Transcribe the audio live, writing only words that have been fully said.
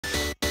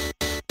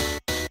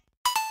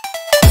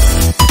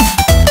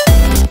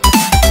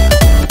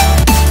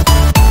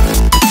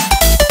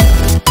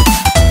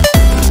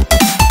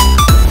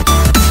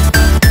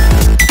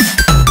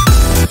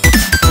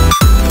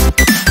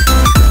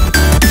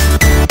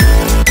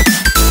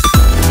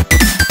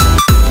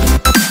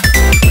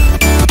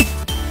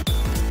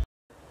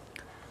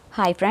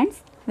Hi friends,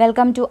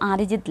 welcome to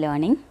Adijith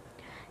learning.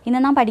 ഇന്ന്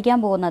നാം പഠിക്കാൻ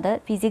പോകുന്നത്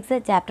physics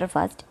chapter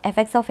first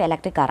effects of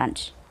electric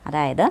current,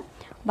 അതായത്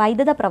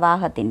വൈദ്യുത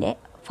പ്രവാഹത്തിൻ്റെ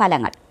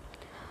ഫലങ്ങൾ.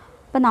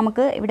 അപ്പോൾ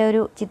നമുക്ക് ഇവിടെ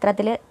ഒരു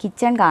ചിത്രത്തിൽ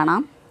കിച്ചൺ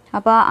കാണാം.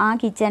 അപ്പോൾ ആ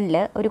കിച്ചണിൽ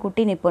ഒരു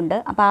കുട്ടി നിൽപ്പുണ്ട്.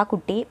 അപ്പോൾ ആ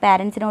കുട്ടി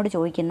പാരൻസിനോട്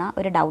ചോദിക്കുന്ന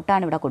ഒരു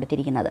ഡൗട്ടാണ് ഇവിടെ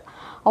കൊടുത്തിരിക്കുന്നത്.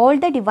 All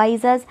the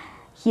devices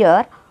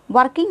here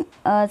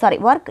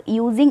work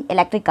using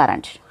electric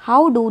current.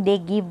 How do they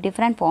give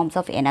different forms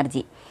of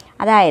energy?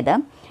 അതായത്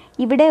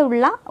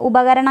ഇവിടെയുള്ള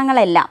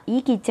ഉപകരണങ്ങളെല്ലാം, ഈ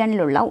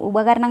കിച്ചണിലുള്ള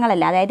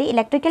ഉപകരണങ്ങളെല്ലാം, അതായത്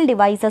ഇലക്ട്രിക്കൽ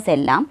ഡിവൈസസ്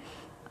എല്ലാം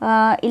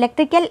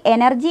ഇലക്ട്രിക്കൽ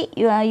എനർജി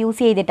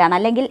യൂസ് ചെയ്തിട്ടാണ്,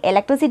 അല്ലെങ്കിൽ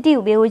ഇലക്ട്രിസിറ്റി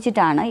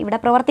ഉപയോഗിച്ചിട്ടാണ് ഇവിടെ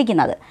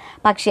പ്രവർത്തിക്കുന്നത്.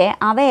 പക്ഷേ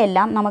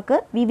അവയെല്ലാം നമുക്ക്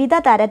വിവിധ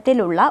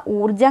തരത്തിലുള്ള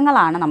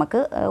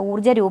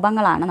ഊർജ്ജ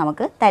രൂപങ്ങളാണ്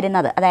നമുക്ക്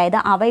തരുന്നത്. അതായത്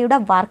അവയുടെ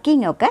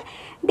വർക്കിംഗ് ഒക്കെ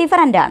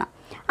ഡിഫറൻ്റ് ആണ്.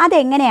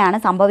 അതെങ്ങനെയാണ്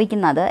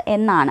സംഭവിക്കുന്നത്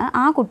എന്നാണ്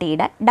ആ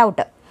കുട്ടിയുടെ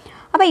ഡൗട്ട്.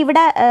 അപ്പോൾ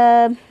ഇവിടെ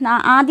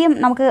ആദ്യം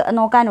നമുക്ക്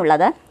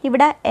നോക്കാനുള്ളത്,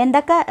 ഇവിടെ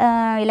എന്തൊക്കെ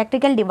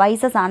ഇലക്ട്രിക്കൽ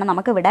ഡിവൈസസ് ആണ്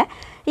നമുക്കിവിടെ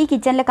ഈ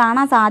കിച്ചണിൽ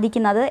കാണാൻ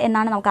സാധിക്കുന്നത്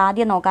എന്നാണ് നമുക്ക്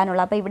ആദ്യം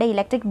നോക്കാനുള്ളത്. അപ്പോൾ ഇവിടെ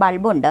ഇലക്ട്രിക്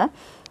ബൾബുണ്ട്,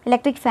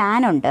 ഇലക്ട്രിക്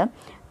ഫാനുണ്ട്,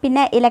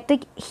 പിന്നെ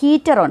ഇലക്ട്രിക്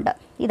ഹീറ്ററുണ്ട്.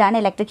 ഇതാണ്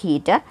ഇലക്ട്രിക്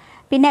ഹീറ്റർ.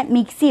 പിന്നെ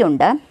മിക്സി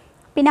ഉണ്ട്,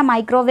 പിന്നെ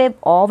മൈക്രോവേവ്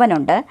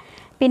ഓവനുണ്ട്,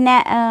 പിന്നെ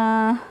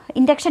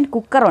ഇൻഡക്ഷൻ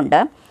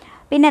കുക്കറുണ്ട്,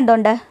 പിന്നെ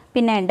എന്തുണ്ട്,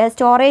 പിന്നെ ഉണ്ട്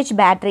സ്റ്റോറേജ്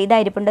ബാറ്ററി.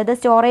 ഇതായിരിപ്പുണ്ട്, ഇത്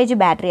സ്റ്റോറേജ്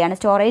ബാറ്ററിയാണ്.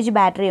 സ്റ്റോറേജ്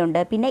ബാറ്ററി ഉണ്ട്,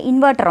 പിന്നെ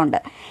ഇൻവെർട്ടറുണ്ട്.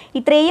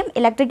 ഇത്രയും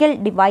ഇലക്ട്രിക്കൽ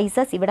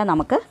ഡിവൈസസ് ഇവിടെ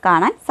നമുക്ക്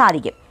കാണാൻ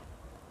സാധിക്കും.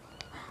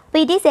 അപ്പോൾ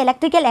it is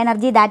electrical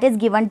energy that is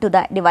given to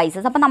the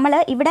devices. അപ്പോൾ നമ്മൾ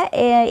ഇവിടെ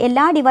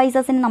എല്ലാ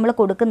ഡിവൈസസിനും നമ്മൾ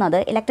കൊടുക്കുന്നത്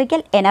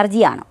ഇലക്ട്രിക്കൽ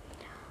എനർജിയാണ്.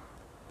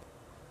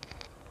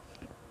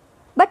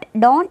 But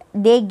don't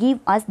they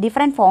give us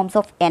different forms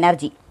of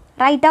energy.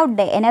 Write out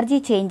the energy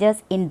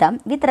changes in them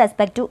with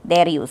respect to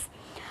their use.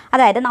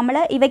 അതായത് നമ്മൾ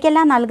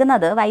ഇവയ്ക്കെല്ലാം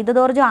നൽകുന്നത്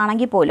വൈദ്യുതോർജ്ജം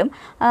ആണെങ്കിൽ പോലും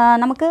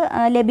നമുക്ക്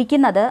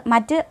ലഭിക്കുന്നത്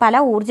മറ്റ് പല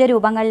ഊർജ്ജ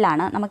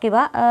രൂപങ്ങളിലാണ് നമുക്കിവ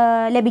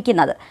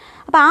ലഭിക്കുന്നത്.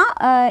 അപ്പോൾ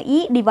ഈ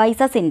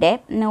ഡിവൈസസിൻ്റെ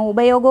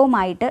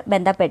ഉപയോഗവുമായിട്ട്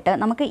ബന്ധപ്പെട്ട്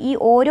നമുക്ക് ഈ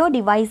ഓരോ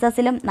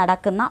ഡിവൈസസിലും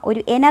നടക്കുന്ന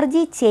ഒരു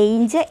എനർജി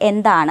ചേഞ്ച്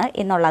എന്താണ്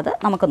എന്നുള്ളത്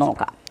നമുക്ക്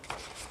നോക്കാം.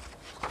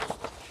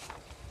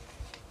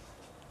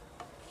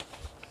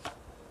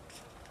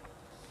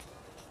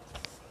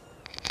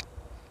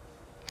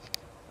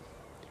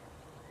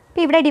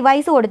 ഇപ്പോൾ ഇവിടെ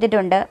ഡിവൈസ്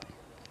കൊടുത്തിട്ടുണ്ട്,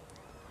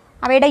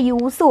 അവയുടെ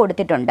യൂസ്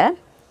കൊടുത്തിട്ടുണ്ട്,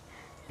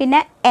 പിന്നെ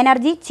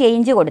എനർജി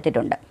ചേഞ്ച്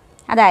കൊടുത്തിട്ടുണ്ട്.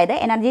 അതായത്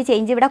എനർജി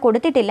ചേഞ്ച് ഇവിടെ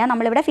കൊടുത്തിട്ടില്ല,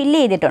 നമ്മളിവിടെ ഫില്ല്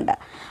ചെയ്തിട്ടുണ്ട്.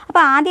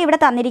 അപ്പോൾ ആദ്യം ഇവിടെ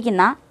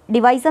തന്നിരിക്കുന്ന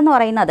ഡിവൈസ് എന്ന്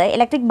പറയുന്നത്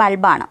ഇലക്ട്രിക്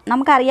ബൾബാണ്.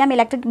 നമുക്കറിയാം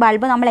ഇലക്ട്രിക്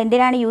ബൾബ് നമ്മൾ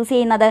എന്തിനാണ് യൂസ്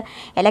ചെയ്യുന്നത്?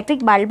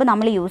 ഇലക്ട്രിക് ബൾബ്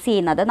നമ്മൾ യൂസ്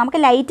ചെയ്യുന്നത്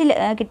നമുക്ക് ലൈറ്റ്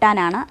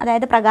കിട്ടാനാണ്,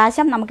 അതായത്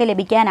പ്രകാശം നമുക്ക്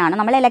ലഭിക്കാനാണ്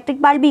നമ്മൾ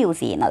ഇലക്ട്രിക് ബൾബ്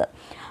യൂസ് ചെയ്യുന്നത്.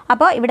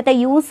 അപ്പോൾ ഇവിടുത്തെ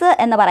യൂസ്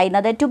എന്ന്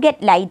പറയുന്നത് ടു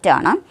ഗെറ്റ് ലൈറ്റ്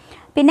ആണ്.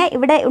 പിന്നെ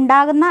ഇവിടെ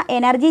ഉണ്ടാകുന്ന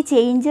എനർജി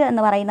ചേഞ്ച്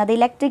എന്ന് പറയുന്നത്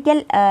ഇലക്ട്രിക്കൽ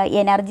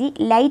എനർജി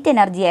ലൈറ്റ്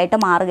എനർജി ആയിട്ട്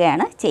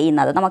മാറുകയാണ്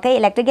ചെയ്യുന്നത്. നമുക്ക്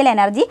ഇലക്ട്രിക്കൽ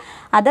എനർജി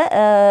അത്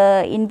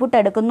ഇൻപുട്ട്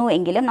എടുക്കുന്നു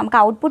എങ്കിലും നമുക്ക്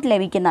ഔട്ട്പുട്ട്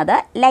ലഭിക്കുന്നത്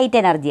ലൈറ്റ്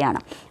എനർജിയാണ്.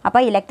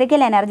 അപ്പോൾ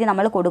ഇലക്ട്രിക്കൽ എനർജി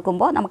നമ്മൾ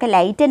കൊടുക്കുമ്പോൾ നമുക്ക്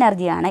ലൈറ്റ്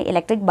എനർജിയാണ്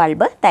ഇലക്ട്രിക്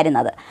ബൾബ്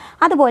തരുന്നത്.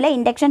 അതുപോലെ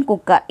ഇൻഡക്ഷൻ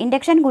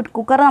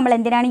കുക്കർ നമ്മൾ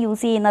എന്തിനാണ്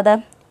യൂസ് ചെയ്യുന്നത്?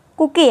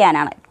 കുക്ക്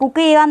ചെയ്യാനാണ്.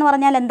 കുക്ക് ചെയ്യുക എന്ന്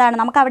പറഞ്ഞാൽ എന്താണ്?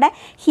 നമുക്കവിടെ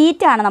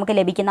ഹീറ്റാണ് നമുക്ക്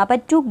ലഭിക്കുന്നത്. അപ്പോൾ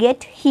ടു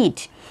ഗെറ്റ്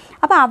ഹീറ്റ്.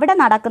 അപ്പോൾ അവിടെ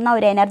നടക്കുന്ന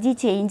ഒരു എനർജി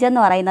ചേഞ്ച് എന്ന്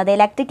പറയുന്നത്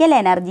ഇലക്ട്രിക്കൽ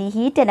എനർജി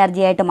ഹീറ്റ്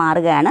എനർജി ആയിട്ട്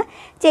മാറുകയാണ്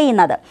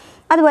ചെയ്യുന്നത്.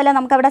 അതുപോലെ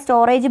നമുക്കവിടെ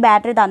സ്റ്റോറേജ്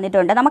ബാറ്ററി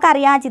തന്നിട്ടുണ്ട്.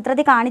 നമുക്കറിയാം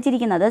ചിത്രത്തിൽ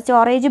കാണിച്ചിരിക്കുന്നത്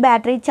സ്റ്റോറേജ്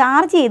ബാറ്ററി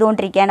ചാർജ്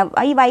ചെയ്തുകൊണ്ടിരിക്കുകയാണ്.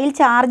 ഈ വൈൽ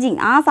ചാർജിങ്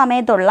ആ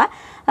സമയത്തുള്ള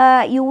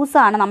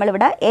യൂസാണ്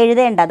നമ്മളിവിടെ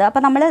എഴുതേണ്ടത്.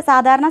 അപ്പോൾ നമ്മൾ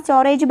സാധാരണ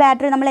സ്റ്റോറേജ്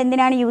ബാറ്ററി നമ്മൾ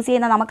എന്തിനാണ് യൂസ്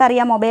ചെയ്യുന്നത്?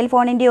 നമുക്കറിയാം മൊബൈൽ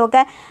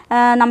ഫോണിൻ്റെയൊക്കെ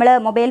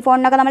മൊബൈൽ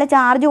ഫോണിനൊക്കെ നമ്മൾ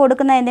ചാർജ്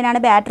കൊടുക്കുന്നത് എന്തിനാണ്?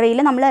 ബാറ്ററിയിൽ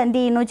നമ്മൾ എന്ത്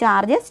ചെയ്യുന്നു?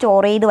 ചാർജ്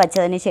സ്റ്റോർ ചെയ്ത്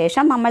വെച്ചതിന്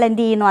ശേഷം നമ്മൾ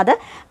എന്ത് ചെയ്യുന്നു? അത്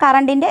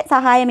കറണ്ടിൻ്റെ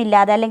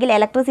സഹായമില്ലാതെ അല്ലെങ്കിൽ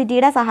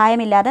ഇലക്ട്രിസിറ്റിയുടെ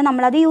സഹായമില്ലാതെ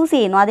നമ്മളത് യൂസ്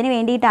ചെയ്യുന്നു. അതിന്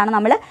വേണ്ടിയിട്ടാണ്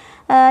നമ്മൾ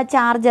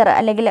ചാർജർ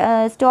അല്ലെങ്കിൽ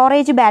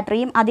സ്റ്റോറേജ്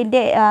ബാറ്ററിയും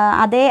അതിൻ്റെ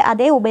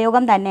അതേ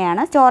ഉപയോഗം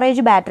തന്നെയാണ്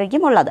സ്റ്റോറേജ്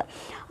ബാറ്ററിക്കും ഉള്ളത്.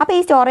 അപ്പോൾ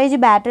ഈ സ്റ്റോറേജ്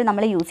ബാറ്ററി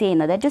നമ്മൾ യൂസ്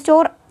ചെയ്യുന്നത് ടു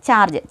സ്റ്റോർ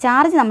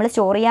ചാർജ് നമ്മൾ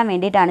സ്റ്റോർ ചെയ്യാൻ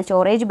വേണ്ടിയിട്ടാണ്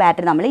സ്റ്റോറേജ്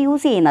ബാറ്ററി നമ്മൾ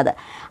യൂസ് ചെയ്യുന്നത്.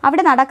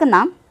 അവിടെ നടക്കുന്ന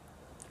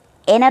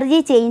എനർജി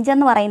ചേഞ്ച്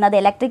എന്ന് പറയുന്നത്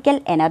ഇലക്ട്രിക്കൽ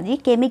എനർജി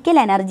കെമിക്കൽ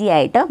എനർജി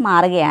ആയിട്ട്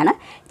മാറുകയാണ്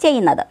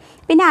ചെയ്യുന്നത്.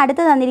 പിന്നെ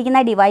അടുത്ത് തന്നിരിക്കുന്ന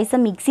ഡിവൈസ്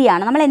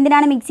മിക്സിയാണ്. നമ്മൾ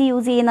എന്തിനാണ് മിക്സി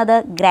യൂസ് ചെയ്യുന്നത്?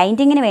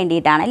 ഗ്രൈൻഡിങ്ങിന്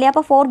വേണ്ടിയിട്ടാണ് അല്ലേ?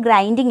 അപ്പോൾ ഫോർ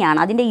ഗ്രൈൻഡിങ്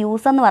ആണ് അതിൻ്റെ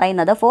യൂസ് എന്ന്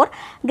പറയുന്നത്, ഫോർ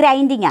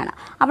ഗ്രൈൻഡിങ് ആണ്.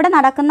 അവിടെ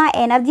നടക്കുന്ന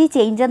എനർജി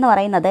ചേഞ്ച് എന്ന്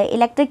പറയുന്നത്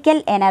ഇലക്ട്രിക്കൽ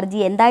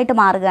എനർജി എന്തായിട്ട്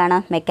മാറുകയാണ്?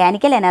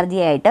 മെക്കാനിക്കൽ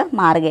എനർജി ആയിട്ട്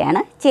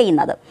മാറുകയാണ്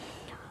ചെയ്യുന്നത്.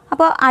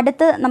 അപ്പോൾ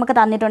അടുത്ത് നമുക്ക്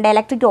തന്നിട്ടുണ്ട്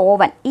ഇലക്ട്രിക്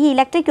ഓവൻ. ഈ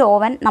ഇലക്ട്രിക്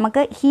ഓവൻ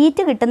നമുക്ക്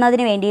ഹീറ്റ്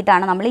കിട്ടുന്നതിന്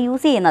വേണ്ടിയിട്ടാണ് നമ്മൾ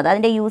യൂസ് ചെയ്യുന്നത്.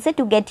 അതിൻ്റെ യൂസ്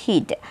ടു ഗെറ്റ്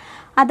ഹീറ്റ്.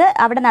 അത്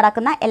അവിടെ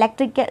നടക്കുന്ന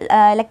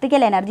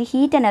ഇലക്ട്രിക്കൽ എനർജി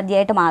ഹീറ്റ് എനർജി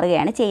ആയിട്ട്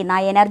മാറുകയാണ് ചെയ്യുന്നത്.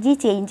 ആ energy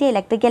change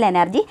electrical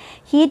energy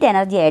heat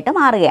energy ആയിട്ട്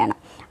മാറുകയാണ്.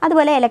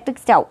 അതുപോലെ ഇലക്ട്രിക്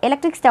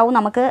സ്റ്റൗ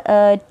നമുക്ക്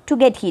to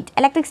get heat.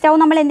 Electric stove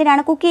നമ്മൾ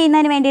എന്തിനാണ്? കുക്ക്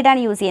ചെയ്യുന്നതിന് വേണ്ടിയിട്ടാണ്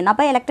യൂസ് ചെയ്യുന്നത്.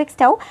 അപ്പോൾ ഇലക്ട്രിക്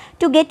സ്റ്റൗ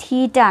ടു ഗെറ്റ്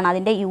ഹീറ്റാണ്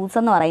അതിൻ്റെ യൂസ്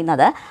എന്ന്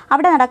പറയുന്നത്.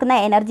 അവിടെ നടക്കുന്ന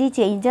എനർജി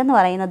ചേഞ്ച് എന്ന്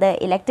പറയുന്നത്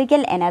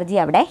ഇലക്ട്രിക്കൽ എനർജി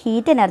അവിടെ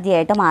ഹീറ്റ് എനർജി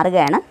ആയിട്ട്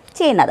മാറുകയാണ്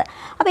ചെയ്യുന്നത്.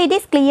 അപ്പോൾ it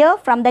is clear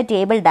from the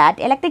table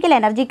that electrical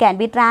energy can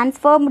be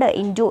transformed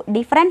in to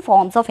different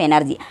forms of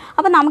energy.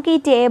 അപ്പോൾ നമുക്ക് ഈ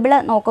ടേബിൾ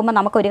നോക്കുമ്പോൾ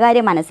നമുക്കൊരു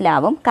കാര്യം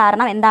മനസ്സിലാവും.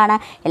 കാരണം എന്താണ്?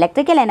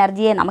 ഇലക്ട്രിക്കൽ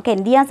എനർജിയെ നമുക്ക്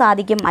എന്ത് ചെയ്യാൻ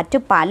സാധിക്കും? മറ്റു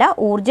പല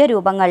ഊർജ്ജ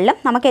രൂപങ്ങളിലും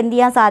നമുക്ക് എന്ത്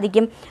ചെയ്യാൻ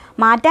സാധിക്കും?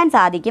 മാറ്റാൻ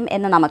സാധിക്കും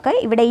എന്ന് നമുക്ക്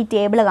ഇവിടെ ഈ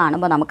ടേബിൾ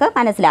കാണുമ്പോൾ നമുക്ക്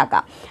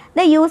മനസ്സിലാക്കാം.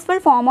 The useful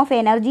form of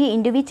energy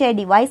into which a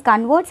device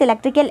converts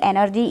electrical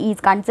energy is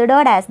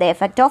considered as the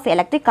effect of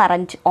electric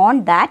current on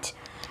that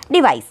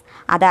device.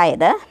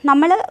 അതായത്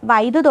നമ്മൾ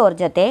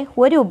വൈദ്യുതോർജ്ജത്തെ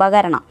ഒരു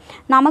ഉപകരണം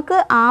നമുക്ക്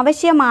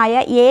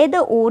ആവശ്യമായ ഏത്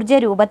ഊർജ്ജ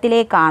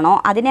രൂപത്തിലേക്കാണോ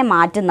അതിനെ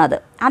മാറ്റുന്നത്,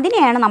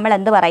 അതിനെയാണ് നമ്മൾ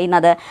എന്ത്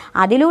പറയുന്നത്,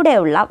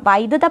 അതിലൂടെയുള്ള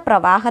വൈദ്യുത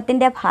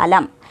പ്രവാഹത്തിൻ്റെ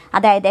ഫലം,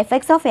 അതായത്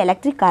എഫക്ട്സ് ഓഫ്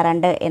ഇലക്ട്രിക്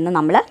കറണ്ട് എന്ന്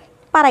നമ്മൾ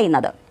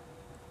പറയുന്നത്.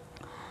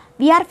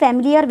 We are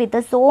familiar with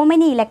so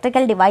many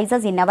electrical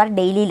devices in our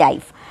daily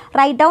life.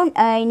 Write down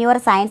in your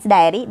science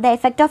diary the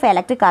effect of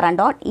electric current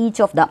on each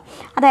of them.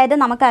 അതായത്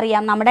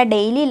നമുക്കറിയാം നമ്മുടെ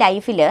daily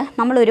ലൈഫിൽ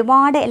നമ്മൾ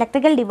ഒരുപാട്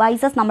electrical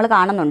devices നമ്മൾ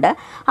കാണുന്നുണ്ട്.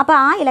 അപ്പോൾ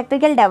ആ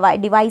ഇലക്ട്രിക്കൽ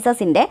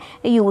ഡിവൈസസിൻ്റെ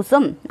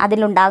യൂസും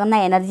അതിലുണ്ടാകുന്ന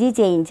എനർജി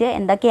ചേഞ്ച്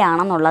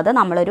എന്തൊക്കെയാണെന്നുള്ളത്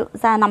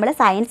നമ്മൾ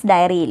സയൻസ്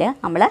ഡയറിയിൽ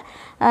നമ്മൾ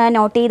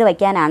നോട്ട് ചെയ്ത്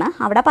വയ്ക്കാനാണ്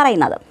അവിടെ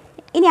പറയുന്നത്.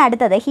 ഇനി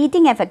അടുത്തത്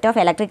heating effect of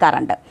electric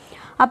current.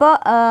 അപ്പോൾ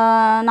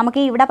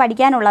നമുക്ക് ഇവിടെ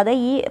പഠിക്കാനുള്ളത്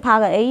ഈ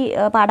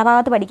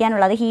പാഠഭാഗത്ത്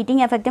പഠിക്കാനുള്ളത്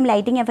ഹീറ്റിംഗ് എഫക്റ്റും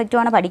ലൈറ്റിംഗ്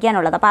എഫക്റ്റുമാണ്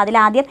പഠിക്കാനുള്ളത്. അപ്പോൾ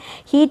അതിലാദ്യം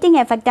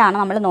ഹീറ്റിംഗ് എഫക്റ്റാണ്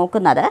നമ്മൾ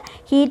നോക്കുന്നത്.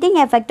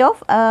 Heating effect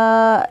of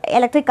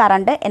electric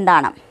current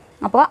എന്താണ്?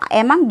 അപ്പോൾ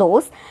among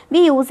those we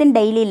use in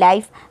daily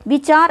life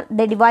which are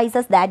the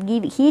devices that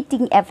give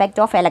heating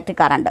effect of electric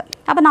current.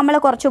 അപ്പോൾ നമ്മൾ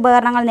കുറച്ച്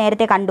ഉപകരണങ്ങൾ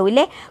നേരത്തെ കണ്ടു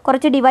ഇല്ലേ,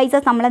 കുറച്ച്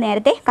ഡിവൈസസ് നമ്മൾ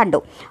നേരത്തെ കണ്ടു.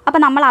 അപ്പോൾ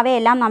നമ്മൾ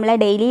അവയെല്ലാം നമ്മളെ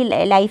ഡെയിലി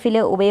ലൈഫിൽ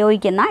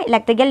ഉപയോഗിക്കുന്ന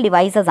ഇലക്ട്രിക്കൽ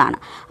ഡിവൈസസ് ആണ്.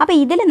 അപ്പോൾ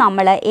ഇതിൽ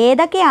നമ്മൾ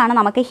ഏതൊക്കെയാണ്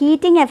നമുക്ക്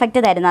ഹീറ്റിംഗ്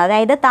എഫക്റ്റ് തരുന്നത്,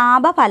 അതായത്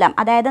താപഫലം,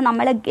 അതായത്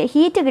നമ്മൾ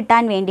ഹീറ്റ്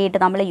കിട്ടാൻ വേണ്ടിയിട്ട്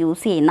നമ്മൾ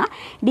യൂസ് ചെയ്യുന്ന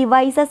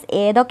ഡിവൈസസ്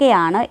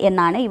ഏതൊക്കെയാണ്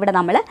എന്നാണ് ഇവിടെ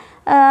നമ്മൾ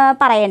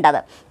പറയേണ്ടത്.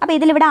 അപ്പോൾ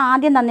ഇതിലിവിടെ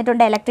ആദ്യം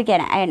തന്നിട്ടുണ്ട് ഇലക്ട്രിക്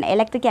അയൺ.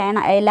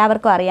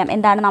 എല്ലാവർക്കും അറിയാം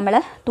എന്താണ്, നമ്മൾ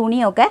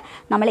തുണിയൊക്കെ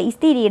നമ്മൾ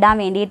ഇസ്തിരി ഇടാൻ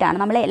വേണ്ടിയിട്ടാണ്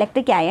നമ്മൾ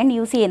ഇലക്ട്രിക് അയൺ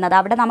യൂസ് ചെയ്യുന്നത്.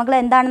 അവിടെ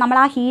നമ്മൾ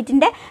ആ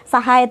ഹീറ്റിൻ്റെ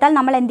സഹായത്താൽ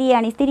നമ്മൾ എന്ത്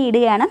ചെയ്യുകയാണ്, ഇസ്തിരി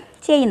ഇടുകയാണ്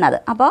ചെയ്യുന്നത്.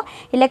 അപ്പോൾ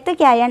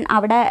ഇലക്ട്രിക് അയൺ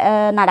അവിടെ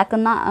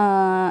നടക്കുന്ന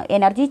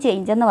എനർജി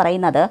ചേഞ്ച് എന്ന്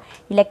പറയുന്നത്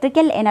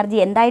ഇലക്ട്രിക്കൽ എനർജി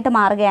എന്തായിട്ട്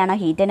മാറുകയാണ്,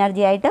 ഹീറ്റ്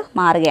എനർജി ആയിട്ട്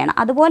മാറുകയാണ്.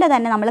 അതുപോലെ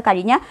തന്നെ നമ്മൾ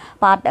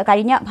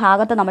കഴിഞ്ഞ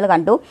ഭാഗത്ത് നമ്മൾ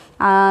കണ്ടു,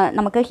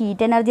 നമുക്ക്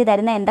ഹീറ്റ് എനർജി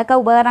തരുന്ന എന്തൊക്കെ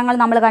ഉപകരണങ്ങൾ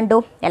നമ്മൾ കണ്ടു,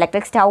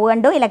 ഇലക്ട്രിക് സ്റ്റൗ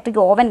കണ്ടു,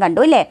 ഇലക്ട്രിക് ഓവൻ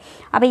കണ്ടു ഇല്ലേ.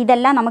 അപ്പോൾ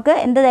ഇതെല്ലാം നമുക്ക്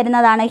എന്ത്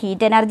തരുന്നതാണ്,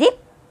 ഹീറ്റ് എനർജി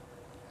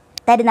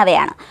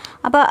തരുന്നവയാണ്.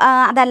 അപ്പോൾ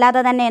അതല്ലാതെ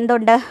തന്നെ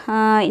എന്തുണ്ട്,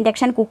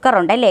 ഇൻഡക്ഷൻ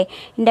കുക്കറുണ്ട് അല്ലേ.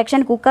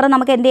 ഇൻഡക്ഷൻ കുക്കർ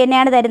നമുക്ക് എന്ത്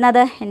തന്നെയാണ് തരുന്നത്,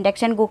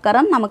 ഇൻഡക്ഷൻ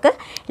കുക്കറും നമുക്ക്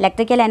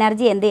ഇലക്ട്രിക്കൽ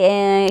എനർജി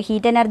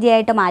ഹീറ്റ് എനർജി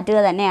ആയിട്ട് മാറ്റുക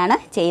തന്നെയാണ്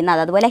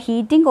ചെയ്യുന്നത്. അതുപോലെ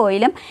ഹീറ്റിംഗ്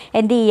ഓയിലും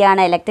എന്ത്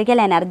ചെയ്യുകയാണ്,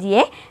 ഇലക്ട്രിക്കൽ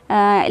എനർജിയെ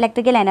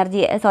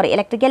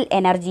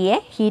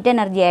ഹീറ്റ്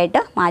എനർജി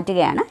ആയിട്ട്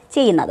മാറ്റുകയാണ്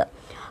ചെയ്യുന്നത്.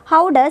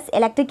 How does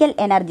electrical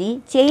energy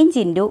change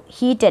into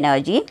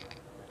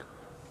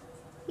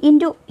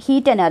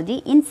heat energy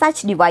in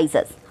such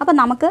devices. അപ്പോൾ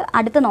നമുക്ക്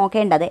അടുത്ത്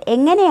നോക്കേണ്ടത്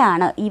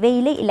എങ്ങനെയാണ്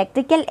ഇവയിൽ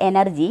ഇലക്ട്രിക്കൽ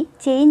എനർജി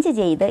ചേഞ്ച്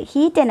ചെയ്ത്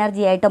ഹീറ്റ്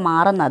എനർജി ആയിട്ട്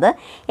മാറുന്നത്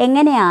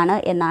എങ്ങനെയാണ്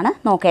എന്നാണ്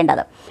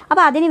നോക്കേണ്ടത്.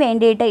 അപ്പോൾ അതിന്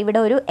വേണ്ടിയിട്ട് ഇവിടെ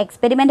ഒരു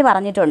എക്സ്പെരിമെൻറ്റ്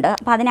പറഞ്ഞിട്ടുണ്ട്.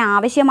 അപ്പോൾ അതിന്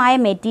ആവശ്യമായ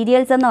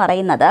മെറ്റീരിയൽസ് എന്ന്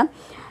പറയുന്നത്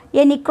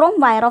A nichrome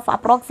wire of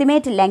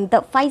approximate length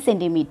 5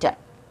 centimetre,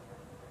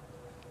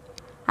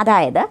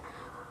 അതായത്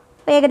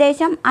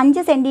ഏകദേശം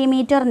 5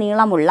 സെൻറ്റിമീറ്റർ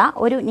നീളമുള്ള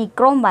ഒരു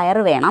നിക്രോം വയർ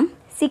വേണം.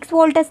 6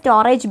 വോൾട്ട്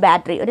സ്റ്റോറേജ്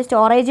ബാറ്ററി, ഒരു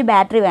സ്റ്റോറേജ്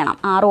ബാറ്ററി വേണം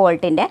 6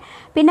 വോൾട്ടിൻ്റെ.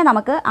 പിന്നെ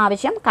നമുക്ക്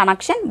ആവശ്യം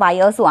കണക്ഷൻ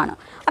വയേഴ്സുമാണ്.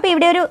 അപ്പോൾ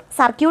ഇവിടെ ഒരു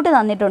സർക്യൂട്ട്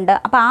തന്നിട്ടുണ്ട്.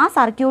 അപ്പോൾ ആ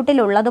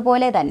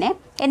സർക്യൂട്ടിലുള്ളതുപോലെ തന്നെ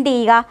എന്ത്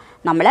ചെയ്യുക,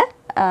 നമ്മൾ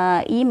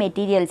ഈ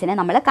മെറ്റീരിയൽസിനെ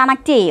നമ്മൾ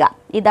കണക്ട് ചെയ്യുക.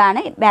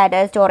 ഇതാണ്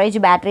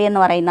സ്റ്റോറേജ് ബാറ്ററി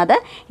എന്ന് പറയുന്നത്.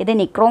 ഇത്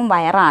നിക്രോം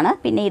വയറാണ്.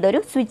 പിന്നെ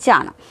ഇതൊരു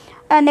സ്വിച്ചാണ്.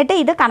 എന്നിട്ട്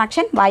ഇത്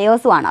കണക്ഷൻ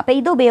വയേഴ്സുമാണ്. അപ്പോൾ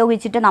ഇത്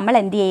ഉപയോഗിച്ചിട്ട് നമ്മൾ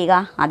എന്ത് ചെയ്യുക,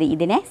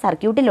 ഇതിനെ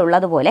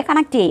സർക്യൂട്ടിലുള്ളതുപോലെ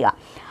കണക്ട് ചെയ്യുക.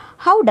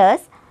 How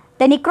does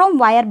the nichrome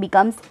wire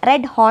becomes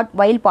red hot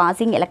while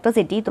passing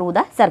electricity through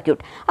the circuit.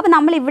 അപ്പോൾ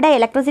നമ്മളിവിടെ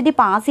ഇലക്ട്രിസിറ്റി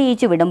പാസ്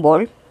ചെയ്യിച്ച് വിടുമ്പോൾ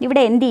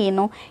ഇവിടെ എന്ത്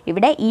ചെയ്യുന്നു,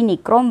 ഇവിടെ ഈ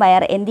നിക്രോം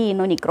വയർ എന്ത്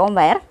ചെയ്യുന്നു, നിക്രോം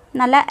വയർ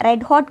നല്ല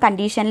റെഡ് ഹോട്ട്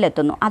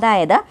കണ്ടീഷനിലെത്തുന്നു,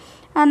 അതായത്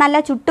നല്ല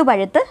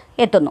ചുട്ടുപഴുത്ത്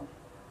എത്തുന്നു.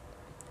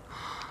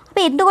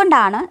 അപ്പോൾ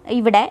എന്തുകൊണ്ടാണ്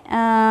ഇവിടെ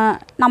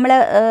നമ്മൾ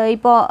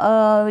ഇപ്പോൾ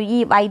ഈ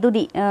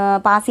വൈദ്യുതി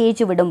പാസ്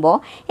ചെയ്യിച്ച് വിടുമ്പോൾ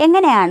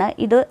എങ്ങനെയാണ്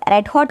ഇത്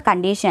റെഡ് ഹോട്ട്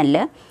കണ്ടീഷനിൽ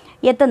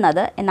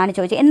എത്തുന്നത് എന്നാണ്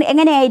ചോദിച്ചത്.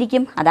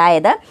 എങ്ങനെയായിരിക്കും,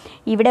 അതായത്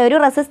ഇവിടെ ഒരു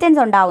റെസിസ്റ്റൻസ്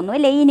ഉണ്ടാവുന്നു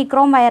അല്ലേ, ഈ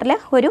നിക്രോം വയറിൽ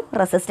ഒരു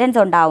റെസിസ്റ്റൻസ്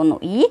ഉണ്ടാവുന്നു.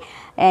 ഈ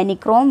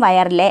നിക്രോം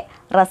വയറിലെ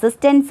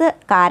റെസിസ്റ്റൻസ്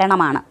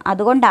കാരണമാണ്,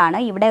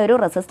 അതുകൊണ്ടാണ് ഇവിടെ ഒരു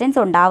റെസിസ്റ്റൻസ്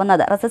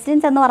ഉണ്ടാവുന്നത്.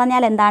 റെസിസ്റ്റൻസ് എന്ന്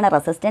പറഞ്ഞാൽ എന്താണ്,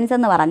 റെസിസ്റ്റൻസ്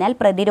എന്ന് പറഞ്ഞാൽ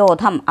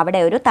പ്രതിരോധം,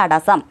 അവിടെ ഒരു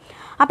തടസ്സം.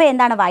 അപ്പോൾ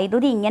എന്താണ്,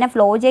 വൈദ്യുതി ഇങ്ങനെ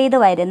ഫ്ലോ ചെയ്ത്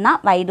വരുന്ന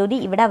വൈദ്യുതി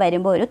ഇവിടെ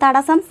വരുമ്പോൾ ഒരു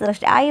തടസ്സം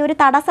ഒരു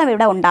തടസ്സം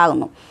ഇവിടെ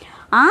ഉണ്ടാകുന്നു.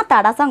 ആ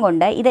തടസ്സം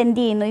കൊണ്ട് ഇതെന്ത്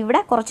ചെയ്യുന്നു, ഇവിടെ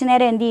കുറച്ച്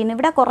നേരം എന്ത് ചെയ്യുന്നു,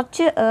 ഇവിടെ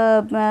കുറച്ച്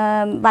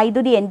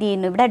വൈദ്യുതി എന്ത്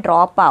ചെയ്യുന്നു, ഇവിടെ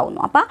ഡ്രോപ്പ്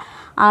ആവുന്നു. അപ്പോൾ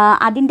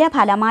അതിൻ്റെ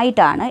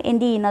ഫലമായിട്ടാണ്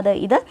എന്ത് ചെയ്യുന്നത്,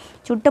 ഇത്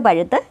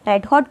ചുട്ടുപഴുത്ത്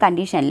റെഡ് ഹോട്ട്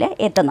കണ്ടീഷനിൽ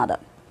എത്തുന്നത്.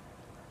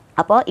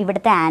 അപ്പോൾ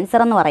ഇവിടുത്തെ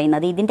ആൻസർ എന്ന്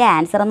പറയുന്നത്, ഇതിൻ്റെ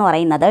ആൻസർ എന്ന്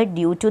പറയുന്നത്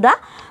due to the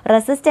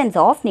resistance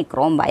of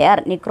nichrome wire.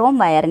 Nichrome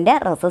വയറിൻ്റെ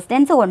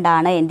റെസിസ്റ്റൻസ്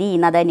കൊണ്ടാണ് എന്ത്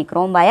ചെയ്യുന്നത്,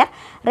 നിക്രോം വയർ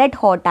റെഡ്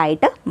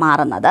ഹോട്ടായിട്ട്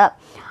മാറുന്നത്.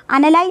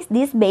 Analyze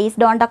this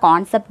based on the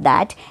concept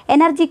that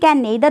energy can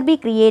neither be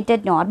created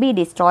nor be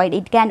destroyed.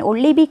 It can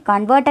only be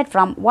converted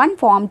from one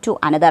form to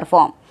another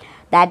form.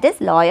 That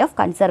is law of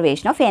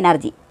conservation of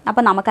energy.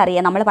 അപ്പോൾ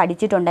നമുക്കറിയാം, നമ്മൾ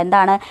പഠിച്ചിട്ടുണ്ട്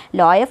എന്താണ്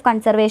law of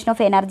conservation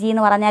of energy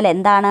എന്ന് പറഞ്ഞാൽ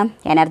എന്താണ്?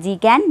 Energy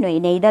can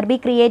neither be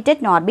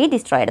created nor B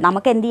destroyed.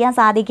 നമുക്ക് എന്ത് ചെയ്യാൻ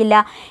സാധിക്കില്ല?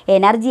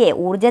 എനർജിയെ,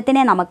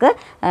 ഊർജ്ജത്തിനെ നമുക്ക്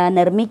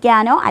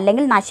നിർമ്മിക്കാനോ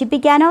അല്ലെങ്കിൽ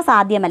നശിപ്പിക്കാനോ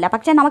സാധ്യമല്ല.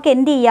 പക്ഷേ നമുക്ക്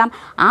എന്ത് ചെയ്യാം?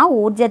 ആ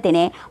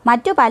ഊർജ്ജത്തിനെ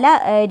മറ്റു പല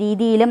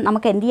രീതിയിലും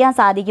നമുക്ക് എന്ത് ചെയ്യാൻ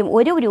സാധിക്കും?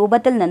 ഒരു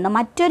രൂപത്തിൽ നിന്ന്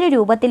മറ്റൊരു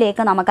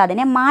രൂപത്തിലേക്ക്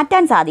നമുക്കതിനെ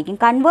മാറ്റാൻ സാധിക്കും,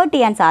 കൺവേർട്ട്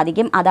ചെയ്യാൻ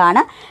സാധിക്കും.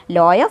 അതാണ്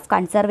law of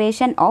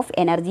conservation of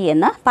energy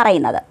എന്ന്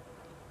പറയുന്നത്.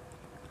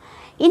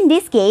 In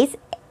this case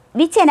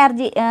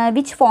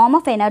which form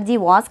of energy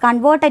was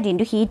converted in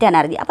to heat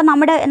energy. അപ്പോൾ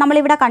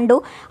നമ്മളിവിടെ കണ്ടു.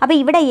 അപ്പോൾ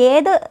ഇവിടെ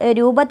ഏത്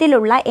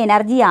രൂപത്തിലുള്ള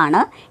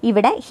എനർജിയാണ്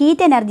ഇവിടെ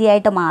ഹീറ്റ് എനർജി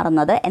ആയിട്ട്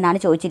മാറുന്നത് എന്നാണ്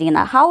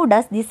ചോദിച്ചിരിക്കുന്നത്. How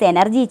does this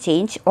energy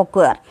change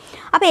occur?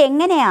 അപ്പോൾ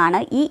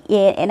എങ്ങനെയാണ് ഈ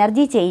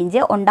എനർജി ചേഞ്ച്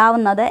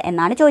ഉണ്ടാവുന്നത്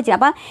എന്നാണ് ചോദിച്ചത്.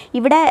 അപ്പോൾ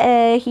ഇവിടെ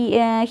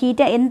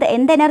ഹീറ്റ്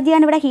എന്ത്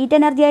എനർജിയാണ് ഇവിടെ ഹീറ്റ്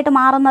എനർജി ആയിട്ട്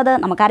മാറുന്നത്?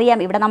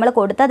 നമുക്കറിയാം, ഇവിടെ നമ്മൾ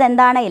കൊടുത്തത്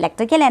എന്താണ്?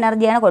 ഇലക്ട്രിക്കൽ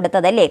എനർജിയാണ്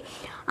കൊടുത്തത് അല്ലേ?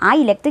 ആ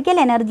ഇലക്ട്രിക്കൽ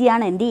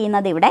എനർജിയാണ് എന്ത്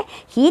ചെയ്യുന്നത്? ഇവിടെ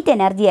ഹീറ്റ്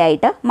എനർജി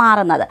ആയിട്ട്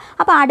മാറുന്നത്.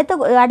 അപ്പോൾ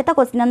അടുത്ത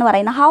ക്വസ്റ്റ്യൻ എന്ന്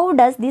പറയുന്നത് how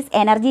does this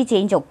energy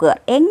change occur?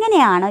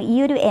 എങ്ങനെയാണ് ഈ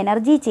ഒരു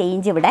എനർജി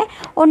ചേഞ്ച് ഇവിടെ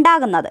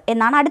ഉണ്ടാകുന്നത്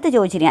എന്നാണ് അടുത്ത്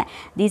ചോദിച്ചിരിക്കുന്നത്.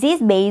 This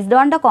is based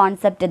on the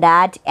concept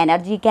that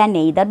energy can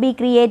neither be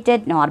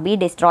created nor B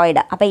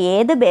destroyed. അപ്പോൾ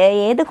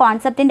ഏത്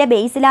കോൺസെപ്റ്റിൻ്റെ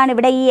ബേസിലാണ്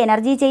ഇവിടെ ഈ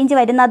എനർജി ചേഞ്ച്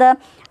വരുന്നത്?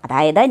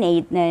 അതായത്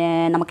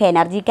നമുക്ക്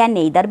energy can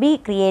neither be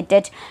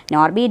created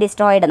nor B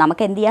destroyed.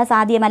 നമുക്ക് എന്ത് ചെയ്യാൻ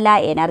സാധ്യമല്ല?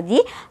 എനർജി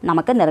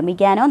നമുക്ക്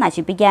നിർമ്മിക്കാനോ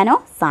നശിപ്പിക്കാനോ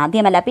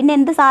സാധ്യമല്ല. പിന്നെ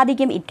എന്ത്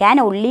സാധിക്കും? It can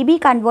only be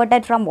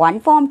converted from one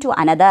form to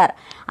another.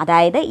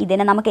 അതായത്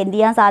ഇതിനെ നമുക്ക് എന്ത്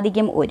ചെയ്യാൻ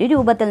സാധിക്കും? ഒരു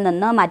രൂപത്തിൽ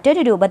നിന്ന്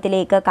മറ്റൊരു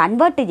രൂപത്തിലേക്ക്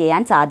കൺവേർട്ട്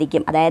ചെയ്യാൻ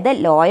സാധിക്കും. അതായത്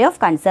ലോ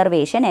ഓഫ്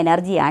കൺസർവേഷൻ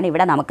എനർജിയാണ്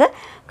ഇവിടെ നമുക്ക്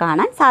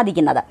കാണാൻ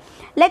സാധിക്കുന്നത്.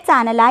 Let's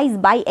analyse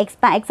by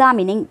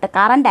examining the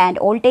current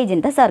and voltage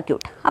in the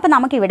circuit. അപ്പോൾ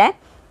നമുക്കിവിടെ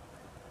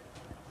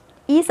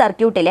ഈ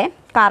സർക്യൂട്ടിലെ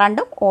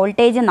കറണ്ടും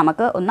വോൾട്ടേജും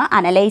നമുക്ക് ഒന്ന്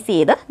അനലൈസ്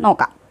ചെയ്ത്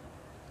നോക്കാം.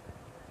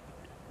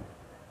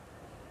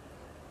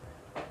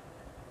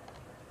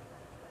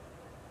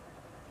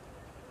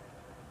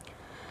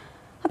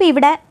 അപ്പോൾ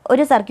ഇവിടെ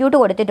ഒരു സർക്യൂട്ട്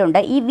കൊടുത്തിട്ടുണ്ട്.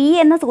 ഈ വി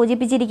എന്ന്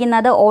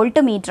സൂചിപ്പിച്ചിരിക്കുന്നത്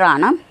വോൾട്ട് മീറ്റർ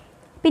ആണ്.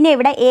 പിന്നെ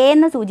ഇവിടെ എ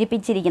എന്ന്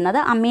സൂചിപ്പിച്ചിരിക്കുന്നത്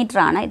അമ്മീറ്റർ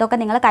ആണ്. ഇതൊക്കെ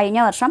നിങ്ങൾ കഴിഞ്ഞ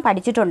വർഷം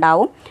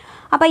പഠിച്ചിട്ടുണ്ടാവും.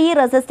 അപ്പോൾ ഈ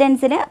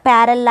റെസിസ്റ്റൻസിന്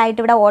പാരലായിട്ട്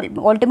ഇവിടെ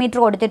വോൾട്ട് മീറ്റർ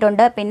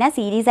കൊടുത്തിട്ടുണ്ട്. പിന്നെ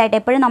സീരീസ് ആയിട്ട്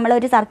എപ്പോഴും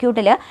നമ്മളൊരു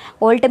സർക്യൂട്ടിൽ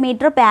വോൾട്ട്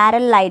മീറ്റർ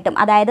പാരലായിട്ടും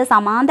അതായത്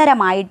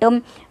സമാന്തരമായിട്ടും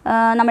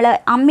നമ്മൾ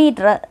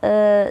അമ്മീറ്റർ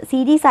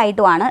സീരീസ്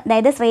ആയിട്ടുമാണ്,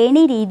 അതായത്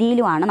ശ്രേണി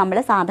രീതിയിലുമാണ് നമ്മൾ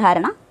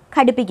സാധാരണ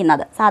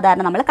ഘടിപ്പിക്കുന്നത്,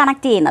 സാധാരണ നമ്മൾ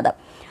കണക്ട് ചെയ്യുന്നത്.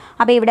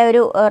 അപ്പോൾ ഇവിടെ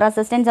ഒരു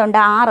റെസിസ്റ്റൻസ് ഉണ്ട്.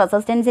 ആ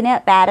റെസിസ്റ്റൻസിന്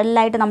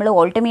പാരലായിട്ട് നമ്മൾ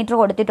വോൾട്ട് മീറ്റർ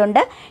കൊടുത്തിട്ടുണ്ട്,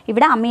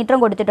 ഇവിടെ അമ്മീറ്ററും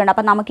കൊടുത്തിട്ടുണ്ട്.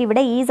 അപ്പോൾ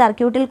നമുക്കിവിടെ ഈ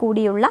സർക്യൂട്ടിൽ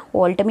കൂടിയുള്ള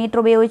വോൾട്ട് മീറ്റർ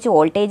ഉപയോഗിച്ച്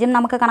വോൾട്ടേജും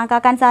നമുക്ക്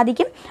കണക്കാക്കാൻ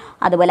സാധിക്കും,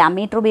 അതുപോലെ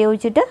അമ്മീറ്റർ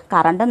ഉപയോഗിച്ചിട്ട്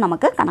കറണ്ടും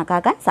നമുക്ക്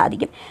കണക്കാക്കാൻ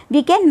സാധിക്കും.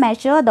 We can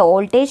measure the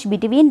voltage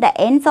between the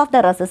ends of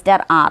the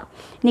resistor R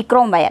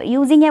nichrome wire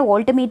using A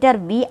volt meter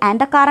V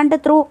and the current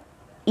through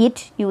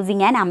it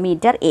using an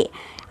ammeter A.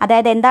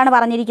 അതായത് എന്താണ്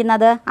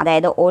പറഞ്ഞിരിക്കുന്നത്?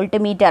 അതായത് വോൾട്ട്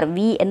മീറ്റർ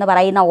വി എന്ന്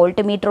പറയുന്ന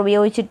volt meter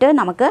ഉപയോഗിച്ചിട്ട്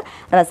നമുക്ക്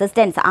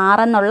resistance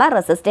R എന്നുള്ള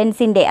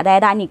റെസിസ്റ്റൻസിൻ്റെ,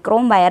 അതായത് ആ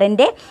നിക്രോം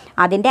വയറിൻ്റെ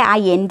അതിൻ്റെ ആ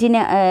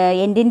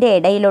എൻഡിൻ്റെ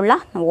ഇടയിലുള്ള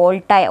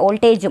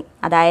വോൾട്ടേജും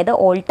അതായത്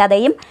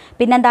വോൾട്ടതയും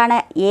പിന്നെന്താണ്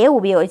എ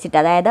ഉപയോഗിച്ചിട്ട്,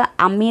 അതായത്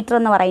അമ്മീറ്റർ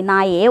എന്ന് പറയുന്ന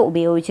ആ എ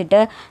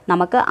ഉപയോഗിച്ചിട്ട്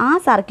നമുക്ക് ആ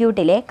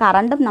സർക്യൂട്ടിലെ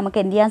കറണ്ടും നമുക്ക്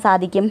എന്ത് ചെയ്യാൻ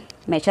സാധിക്കും?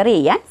 മെഷർ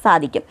ചെയ്യാൻ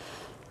സാധിക്കും.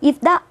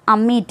 If the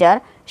ammeter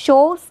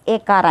shows A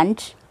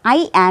current I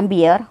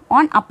ampere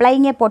on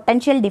applying a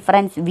potential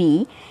difference V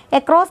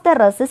across the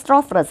resistor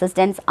of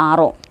resistance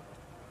RO.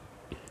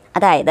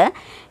 അതായത്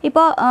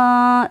ഇപ്പോൾ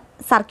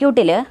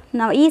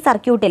ഈ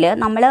സർക്യൂട്ടിൽ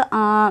നമ്മൾ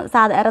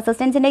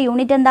റെസിസ്റ്റൻസിൻ്റെ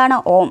യൂണിറ്റ് എന്താണ്?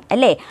 ഓം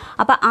അല്ലേ?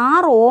 അപ്പോൾ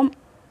 6 ഓം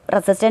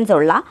റെസിസ്റ്റൻസ്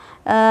ഉള്ള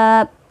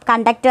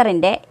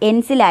കണ്ടക്ടറിൻ്റെ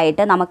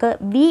എൻസിലായിട്ട് നമുക്ക്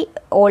വി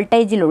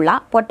വോൾട്ടേജിലുള്ള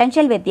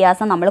പൊട്ടൻഷ്യൽ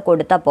വ്യത്യാസം നമ്മൾ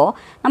കൊടുത്തപ്പോൾ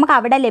നമുക്ക്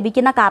അവിടെ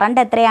ലഭിക്കുന്ന കറണ്ട്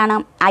എത്രയാണ്?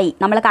 ഐ.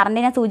 നമ്മൾ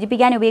കറണ്ടിനെ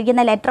സൂചിപ്പിക്കാൻ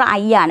ഉപയോഗിക്കുന്ന ലെറ്റർ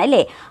ഐ ആണ്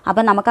അല്ലേ?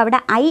 അപ്പോൾ നമുക്കവിടെ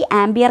ഐ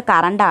ആംപിയർ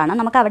കറണ്ടാണ്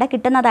നമുക്കവിടെ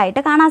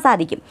കിട്ടുന്നതായിട്ട് കാണാൻ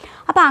സാധിക്കും.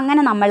 അപ്പോൾ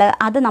അങ്ങനെ നമ്മൾ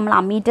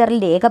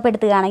അമ്മീറ്ററിൽ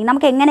രേഖപ്പെടുത്തുകയാണെങ്കിൽ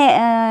നമുക്ക് എങ്ങനെ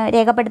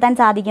രേഖപ്പെടുത്താൻ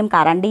സാധിക്കും?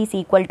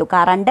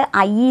 Current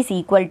I is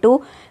equal to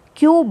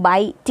Q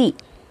by T.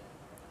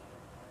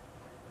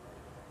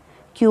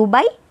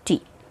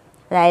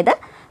 അതായത്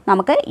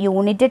നമുക്ക്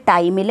യൂണിറ്റ്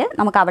ടൈമിൽ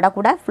നമുക്ക് അവിടെ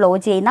കൂടെ ഫ്ലോ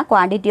ചെയ്യുന്ന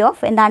ക്വാണ്ടിറ്റി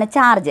ഓഫ് എന്താണ്?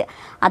 ചാർജ്.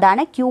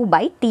 അതാണ് ക്യൂ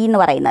ബൈ ടി എന്ന്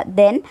പറയുന്നത്.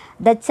 Then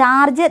the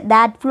charge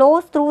that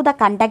flows through the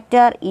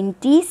conductor in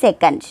T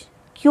second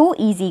Q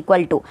is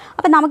equal to.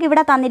 അപ്പോൾ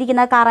നമുക്കിവിടെ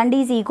തന്നിരിക്കുന്നത് current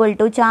is equal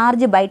to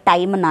charge by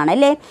time എന്നാണ്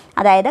അല്ലേ?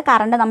 അതായത്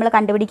കറണ്ട് നമ്മൾ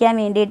കണ്ടുപിടിക്കാൻ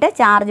വേണ്ടിയിട്ട്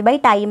ചാർജ് ബൈ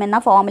ടൈം എന്ന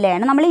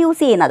ഫോമുലയാണ് നമ്മൾ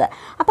യൂസ് ചെയ്യുന്നത്.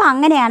 അപ്പോൾ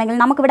അങ്ങനെയാണെങ്കിൽ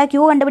നമുക്കിവിടെ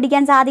ക്യൂ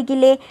കണ്ടുപിടിക്കാൻ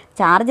സാധിക്കില്ലേ?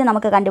 ചാർജ്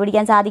നമുക്ക്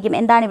കണ്ടുപിടിക്കാൻ സാധിക്കും.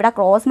 എന്താണ്? ഇവിടെ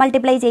ക്രോസ്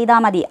മൾട്ടിപ്ലൈ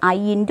ചെയ്താൽ മതി. I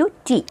into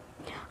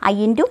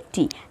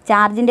T.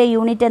 ചാർജിൻ്റെ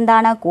യൂണിറ്റ്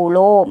എന്താണ്?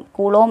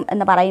 കൂളോം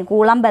എന്ന് പറയും.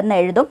 കൂളംബ് എന്ന്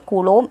എഴുതും,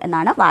 കൂളോം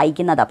എന്നാണ്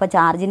വായിക്കുന്നത്. അപ്പോൾ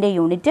ചാർജിൻ്റെ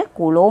യൂണിറ്റ്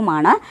കൂളോം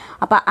ആണ്.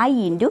 അപ്പോൾ ഐ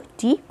ഇൻറ്റു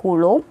ടി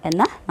കൂളോം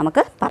എന്ന്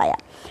നമുക്ക് പറയാം.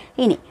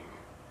 ഇനി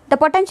the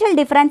potential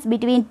difference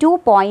between 2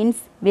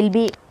 points will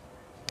be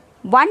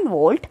 1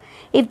 volt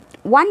if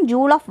 1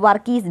 joule of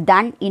work is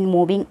done in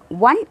moving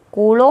 1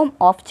 coulomb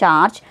of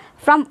charge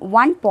from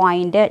one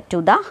point to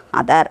the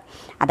other.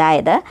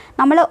 അതായത്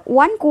നമ്മൾ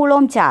 1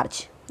 coulomb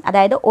charge,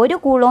 അതായത് 1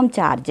 coulomb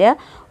charge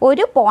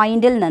ഒരു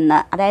പോയിന്റിൽ നിന്ന്,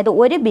 അതായത്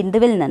ഒരു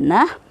ബിന്ദുവിൽ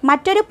നിന്ന്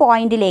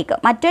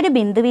മറ്റൊരു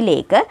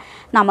ബിന്ദുവിലേക്ക്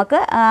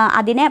നമുക്ക്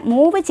അതിനെ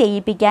മൂവ്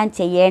ചെയ്യിപ്പിക്കാൻ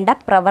ചെയ്യേണ്ട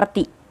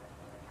പ്രവൃത്തി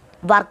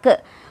വർക്ക്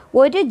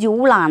 1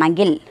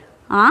 ജൂളാണെങ്കിൽ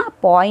ആ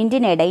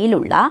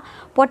പോയിൻറ്റിനിടയിലുള്ള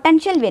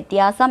പൊട്ടൻഷ്യൽ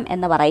വ്യത്യാസം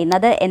എന്ന്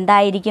പറയുന്നത്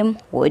എന്തായിരിക്കും?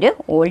 1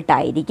 വോൾട്ട്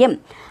ആയിരിക്കും.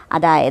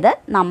 അതായത്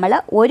നമ്മൾ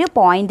ഒരു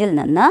പോയിന്റിൽ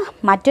നിന്ന്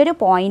മറ്റൊരു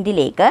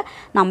പോയിന്റിലേക്ക്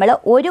നമ്മൾ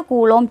 1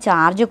 കൂളോം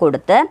ചാർജ്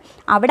കൊടുത്ത്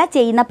അവിടെ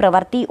ചെയ്യുന്ന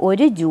പ്രവൃത്തി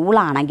 1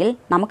 ജൂളാണെങ്കിൽ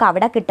നമുക്ക്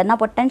അവിടെ കിട്ടുന്ന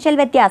പൊട്ടൻഷ്യൽ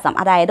വ്യത്യാസം,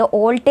 അതായത്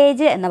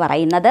വോൾട്ടേജ് എന്ന്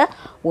പറയുന്നത്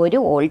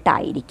 1 വോൾട്ട്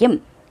ആയിരിക്കും.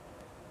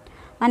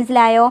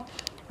 മനസ്സിലായോ?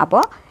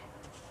 അപ്പോൾ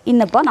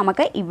ഇന്നിപ്പോൾ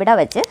നമുക്ക് ഇവിടെ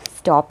വെച്ച്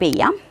സ്റ്റോപ്പ്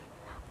ചെയ്യാം.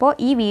 അപ്പോൾ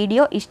ഈ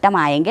വീഡിയോ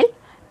ഇഷ്ടമായെങ്കിൽ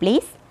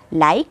please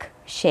like,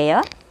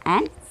 share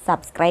and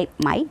subscribe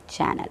my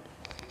channel.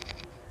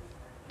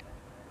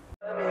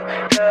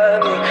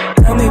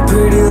 Tell me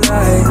pretty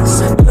lies,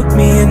 look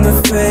me in the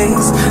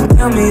face,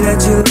 tell me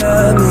that you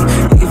love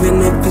me.